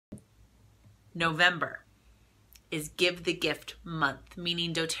November is Give the Gift month,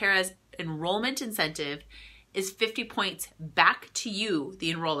 meaning doTERRA's enrollment incentive is 50 points back to you,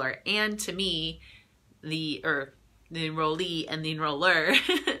 the enroller, and to me, the enrollee and the enroller.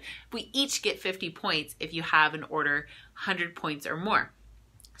 We each get 50 points if you have an order 100 points or more.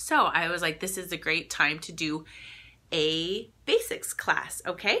 So I was like, this is a great time to do a basics class,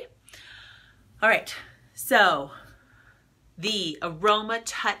 okay? All right, so the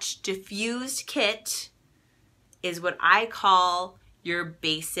Aromatouch Diffused kit is what I call your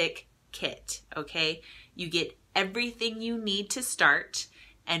basic kit, okay? You get everything you need to start,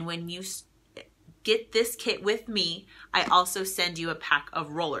 and when you get this kit with me, I also send you a pack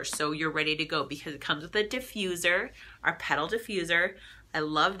of rollers, so you're ready to go because it comes with a diffuser, our petal diffuser. I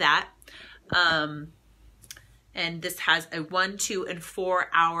love that. And this has a 1, 2, and 4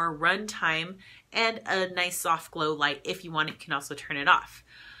 hour run time and a nice soft glow light. If you want it, you can also turn it off.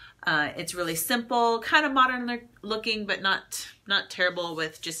 It's really simple, kind of modern looking, but not terrible,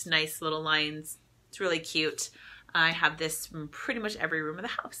 with just nice little lines. It's really cute. I have this from pretty much every room of the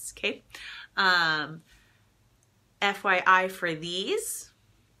house, okay? FYI for these,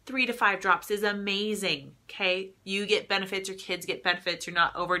 3 to 5 drops is amazing, okay? You get benefits, your kids get benefits, you're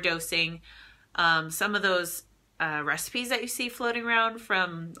not overdosing. Some of those recipes that you see floating around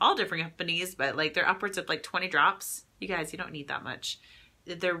from all different companies, but like they're upwards of like 20 drops. You guys, you don't need that much.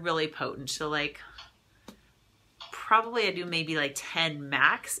 They're really potent. So like probably I do maybe like 10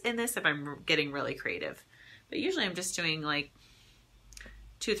 max in this if I'm getting really creative. But usually I'm just doing like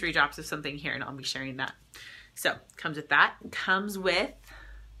 2 or 3 drops of something here, and I'll be sharing that. So comes with that. Comes with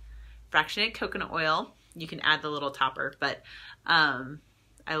fractionated coconut oil. You can add the little topper, but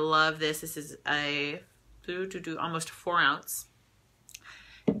I love this. This is a almost 4 ounce,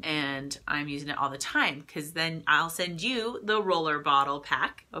 and I'm using it all the time because then I'll send you the roller bottle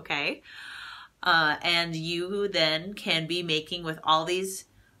pack, okay? And you then can be making with all these,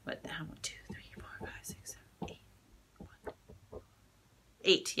 what the hell, 1, 2, 3, 4, 5, 6, 7, 8,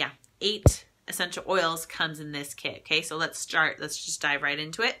 8, yeah, 8 essential oils comes in this kit, okay? So let's just dive right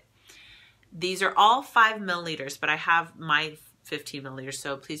into it. These are all 5 milliliters, but I have my 15 milliliters,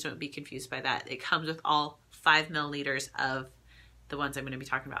 so please don't be confused by that. It comes with all 5 milliliters of the ones I'm going to be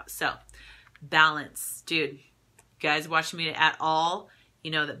talking about. So balance, dude, you guys watching me at all, you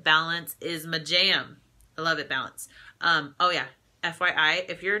know that balance is my jam. I love it, balance. Oh yeah, FYI,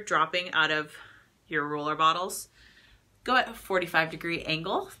 if you're dropping out of your roller bottles, go at a 45-degree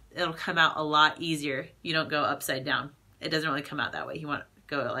angle. It'll come out a lot easier. You don't go upside down. It doesn't really come out that way. You want to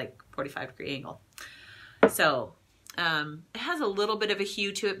go at like 45-degree angle. So it has a little bit of a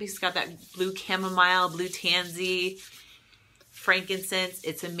hue to it because it's got that blue chamomile, blue tansy, frankincense.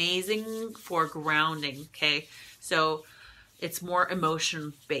 It's amazing for grounding, okay? So it's more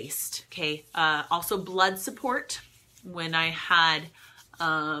emotion based, okay? Also blood support. When I had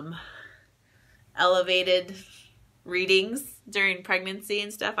elevated readings during pregnancy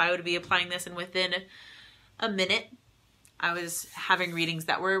and stuff, I would be applying this, and within a minute I was having readings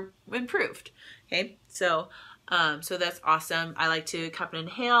that were improved, okay? So so that's awesome. I like to cup and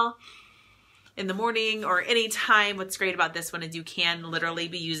inhale in the morning or any time. What's great about this one is you can literally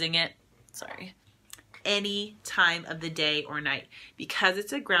be using it, any time of the day or night. Because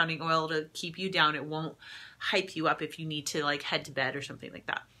it's a grounding oil to keep you down, it won't hype you up if you need to like head to bed or something like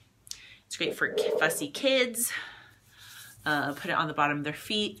that. It's great for fussy kids. Put it on the bottom of their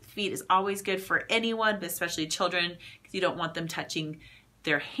feet. Feet is always good for anyone, but especially children, because you don't want them touching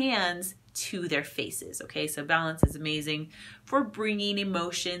their hands to their faces, okay? So balance is amazing for bringing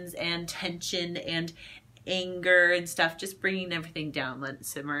emotions and tension and anger and stuff, just bringing everything down, let it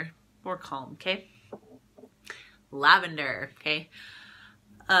simmer, more calm, okay? Lavender, okay?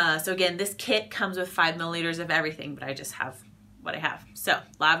 So again, this kit comes with 5 milliliters of everything, but I just have what I have. So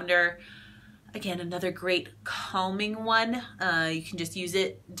lavender, again, another great calming one. You can just use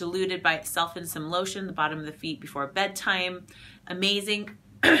it diluted by itself in some lotion, the bottom of the feet before bedtime. Amazing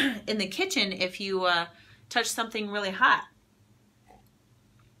in the kitchen if you touch something really hot.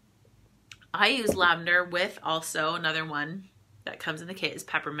 I use lavender with also another one that comes in the kit is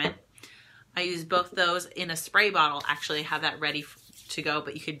peppermint. I use both those in a spray bottle. Actually, have that ready to go,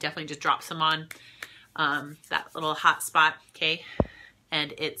 but you could definitely just drop some on that little hot spot, okay?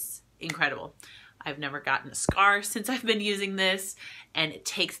 And it's incredible. I've never gotten a scar since I've been using this, and it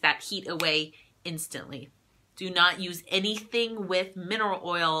takes that heat away instantly. Do not use anything with mineral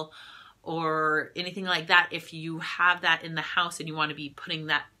oil or anything like that if you have that in the house and you want to be putting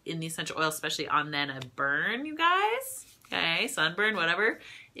that in the essential oil, especially on then a burn, you guys. Okay, sunburn, whatever.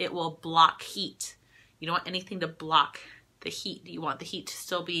 It will block heat. You don't want anything to block the heat. You want the heat to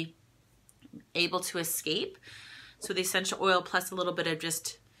still be able to escape. So the essential oil plus a little bit of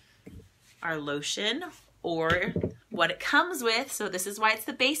just our lotion or what it comes with. So this is why it's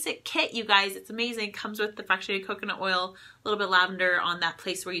the basic kit, you guys. It's amazing. It comes with the fractionated coconut oil, a little bit of lavender on that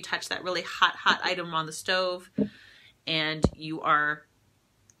place where you touch that really hot item on the stove, and you are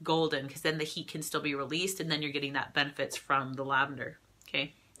golden, because then the heat can still be released and then you're getting that benefits from the lavender.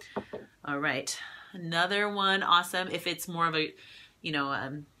 Okay. All right. Another one. Awesome. If it's more of a, you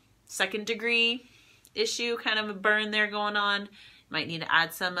know, second degree issue, kind of a burn there going on, you might need to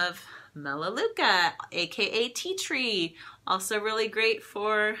add some of Melaleuca, aka tea tree. Also really great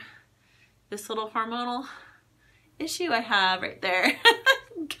for this little hormonal issue I have right there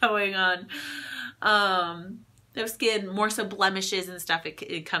going on. The skin, more so blemishes and stuff,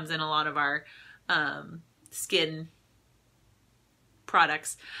 it comes in a lot of our skin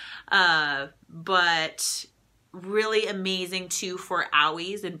products. But really amazing too for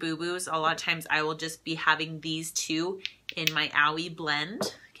owies and boo-boos. A lot of times I will just be having these two in my owie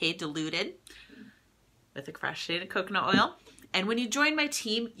blend, okay, diluted with the fractionated coconut oil. And when you join my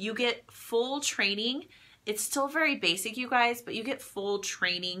team, you get full training. It's still very basic, you guys, but you get full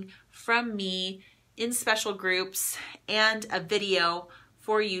training from me in special groups and a video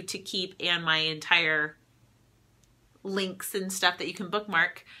for you to keep, and my entire links and stuff that you can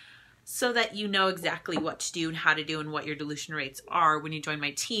bookmark, so that you know exactly what to do and how to do and what your dilution rates are when you join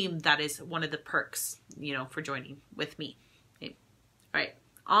my team. That is one of the perks, you know, for joining with me. Okay. All right,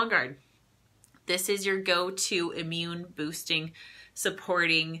 On Guard. This is your go-to immune boosting,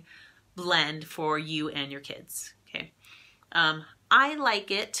 supporting blend for you and your kids. Okay. I like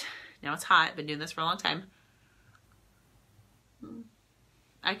it. Now it's hot. I've been doing this for a long time.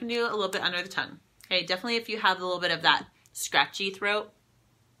 I can do a little bit under the tongue. Okay, definitely if you have a little bit of that scratchy throat.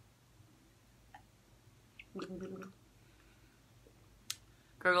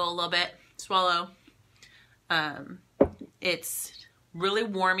 Gurgle a little bit, swallow. It's really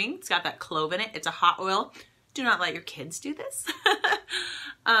warming. It's got that clove in it. It's a hot oil. Do not let your kids do this.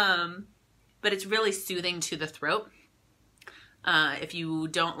 But it's really soothing to the throat. If you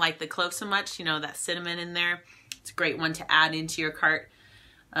don't like the clove so much, you know, that cinnamon in there, it's a great one to add into your cart.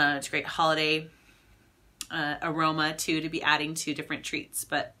 It's a great holiday aroma too, to be adding to different treats.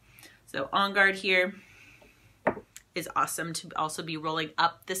 But so On Guard here is awesome to also be rolling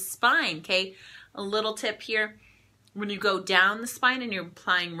up the spine. Okay, a little tip here: when you go down the spine and you're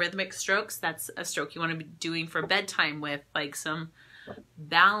applying rhythmic strokes, that's a stroke you want to be doing for bedtime with like some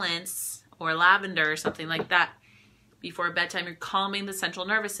balance or lavender or something like that. Before bedtime, you're calming the central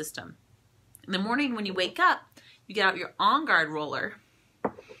nervous system. In the morning when you wake up, you get out your On Guard roller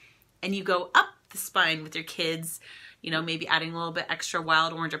and you go up the spine with your kids, you know, maybe adding a little bit extra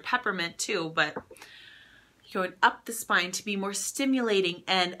wild orange or peppermint too, but you're going up the spine to be more stimulating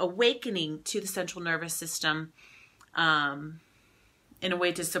and awakening to the central nervous system, in a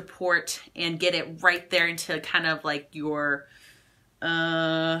way to support and get it right there into kind of like your,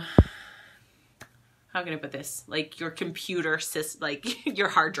 how can I put this? Like your computer system, like your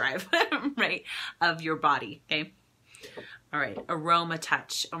hard drive, right, of your body, okay? All right,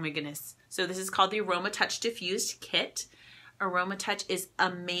 Aromatouch. Oh my goodness. So this is called the Aromatouch Diffused Kit. Aromatouch is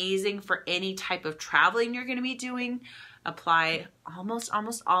amazing for any type of traveling you're going to be doing. Apply almost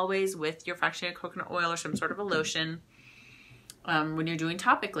always with your fractionated coconut oil or some sort of a lotion when you're doing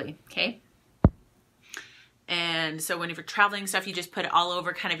topically, okay? And so when you're traveling stuff, you just put it all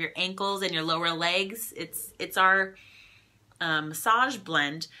over kind of your ankles and your lower legs. It's our massage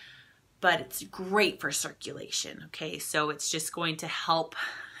blend, but it's great for circulation, okay? So it's just going to help,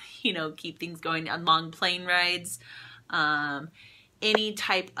 you know, keep things going on long plane rides. Any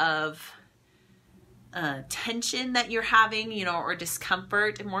type of tension that you're having, you know, or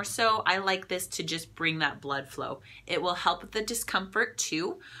discomfort more so, I like this to just bring that blood flow. It will help with the discomfort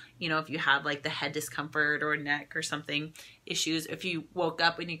too. You know, if you have like the head discomfort or neck or something issues, if you woke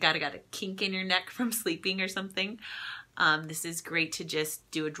up and you got a kink in your neck from sleeping or something, this is great to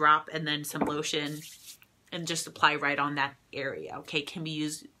just do a drop and then some lotion and just apply right on that area. Okay, can be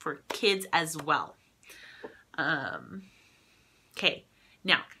used for kids as well. Okay,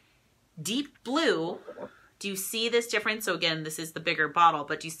 now Deep Blue, do you see this difference? So again, this is the bigger bottle,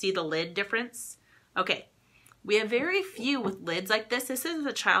 but do you see the lid difference? Okay, we have very few with lids like this. This is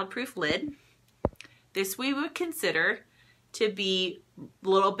a childproof lid. This we would consider to be a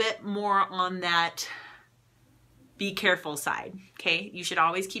little bit more on that be careful side, okay? You should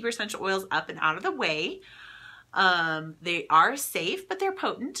always keep your essential oils up and out of the way. They are safe, but they're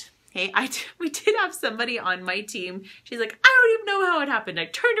potent. Okay, we did have somebody on my team. She's like, I don't even know how it happened. I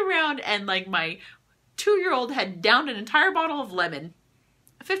turned around and like my 2-year-old had downed an entire bottle of lemon,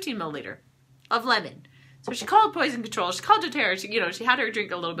 a 15 milliliter. of lemon. So she called poison control. She called doTERRA. She, you know, she had her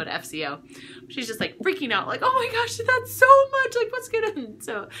drink a little bit of FCO. She's just like freaking out, like, oh my gosh, that's so much. Like, what's going on?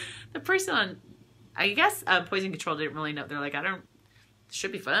 So the person on, I guess, poison control didn't really know. They're like,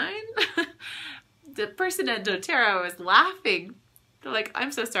 should be fine. The person at doTERRA was laughing. They're like,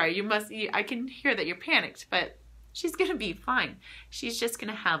 I'm so sorry. I can hear that you're panicked, but she's going to be fine. She's just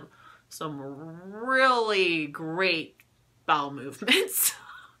going to have some really great bowel movements.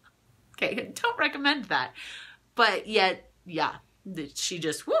 Okay, don't recommend that. But yet, yeah, she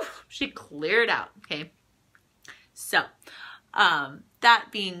just, she cleared out, okay? So,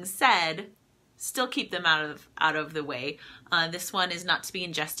 that being said, still keep them out of the way. This one is not to be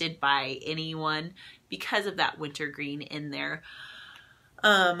ingested by anyone because of that wintergreen in there.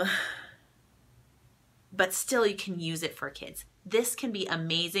 But still, you can use it for kids. This can be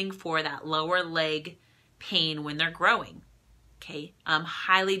amazing for that lower leg pain when they're growing. Okay,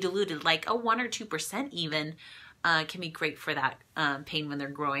 highly diluted, like a 1 or 2% even, can be great for that pain when they're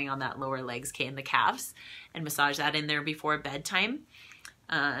growing on that lower legs, okay, and the calves, and massage that in there before bedtime,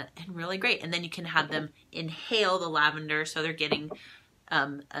 and really great. And then you can have them inhale the lavender, so they're getting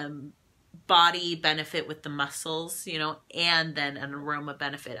body benefit with the muscles, you know, and then an aroma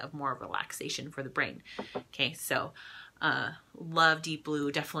benefit of more relaxation for the brain. Okay, so love Deep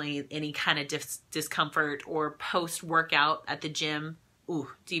Blue. Definitely any kind of discomfort or post-workout at the gym. Ooh,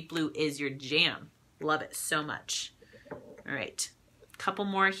 Deep Blue is your jam. Love it so much. All right, couple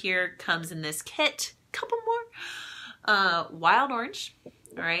more here comes in this kit. Couple more. Wild Orange.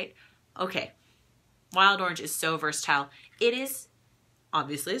 All right. Okay. Wild Orange is so versatile. It is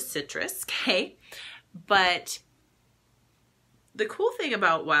obviously a citrus, okay? But the cool thing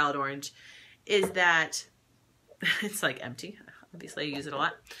about Wild Orange is that it's like empty. Obviously, I use it a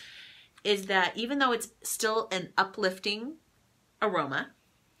lot. Is that even though it's still an uplifting aroma,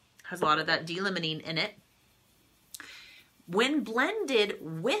 has a lot of that D-limonene in it, when blended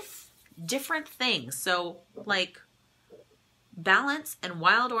with different things, so like balance and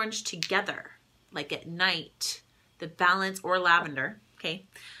Wild Orange together, like at night, the balance, or lavender, okay?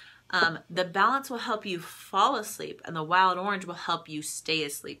 The balance will help you fall asleep, and the Wild Orange will help you stay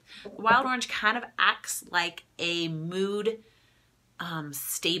asleep. The Wild Orange kind of acts like a mood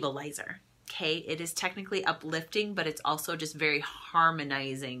stabilizer, okay? It is technically uplifting, but it's also just very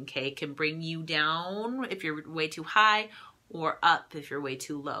harmonizing, okay? It can bring you down if you're way too high, or up if you're way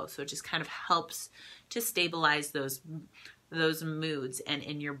too low. So it just kind of helps to stabilize those moods and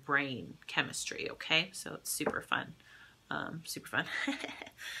in your brain chemistry, okay? So it's super fun. Super fun.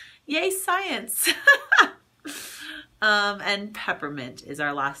 Yay, science! And peppermint is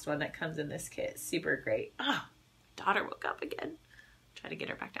our last one that comes in this kit. Super great. Oh, daughter woke up again. Try to get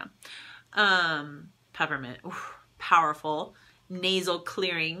her back down. Peppermint, oof, powerful, nasal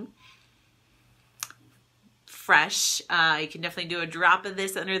clearing, fresh. You can definitely do a drop of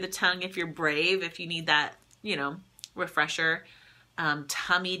this under the tongue if you're brave, if you need that, you know, refresher.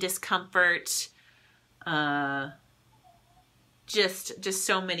 Tummy discomfort, just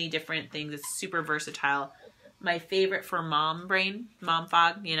so many different things. It's super versatile. My favorite for mom brain, mom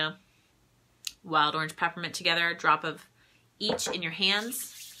fog, you know, Wild Orange, peppermint together, a drop of each in your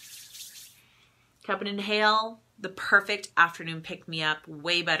hands. Cup and inhale, the perfect afternoon pick-me-up,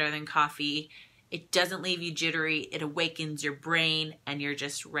 way better than coffee. It doesn't leave you jittery. It awakens your brain, and you're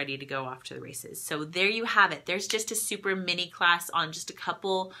just ready to go off to the races. So there you have it. There's just a super mini class on just a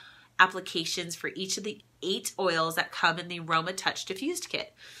couple applications for each of the 8 oils that come in the Aromatouch Diffused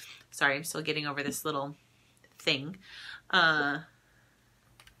kit. Sorry, I'm still getting over this little thing.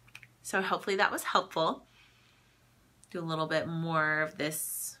 So hopefully that was helpful. Do a little bit more of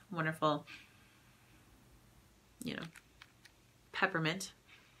this wonderful, you know, peppermint.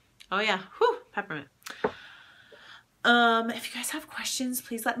 Oh yeah, whew, peppermint. If you guys have questions,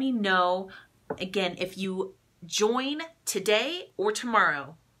 please let me know. Again, if you join today or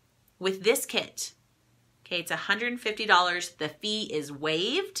tomorrow with this kit, okay, it's $150. The fee is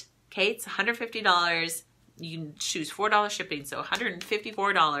waived. Okay, it's $150. You can choose $4 shipping, so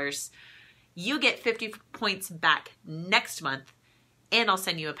 $154. You get 50 points back next month, and I'll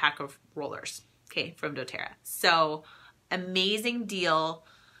send you a pack of rollers, okay, from doTERRA. So amazing deal.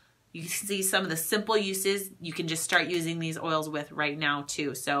 You can see some of the simple uses you can just start using these oils with right now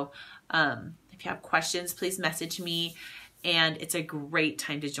too. So if you have questions, please message me, and it's a great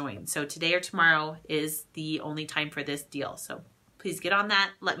time to join. So today or tomorrow is the only time for this deal. So please get on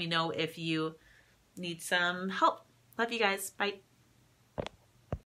that. Let me know if you need some help. Love you guys. Bye.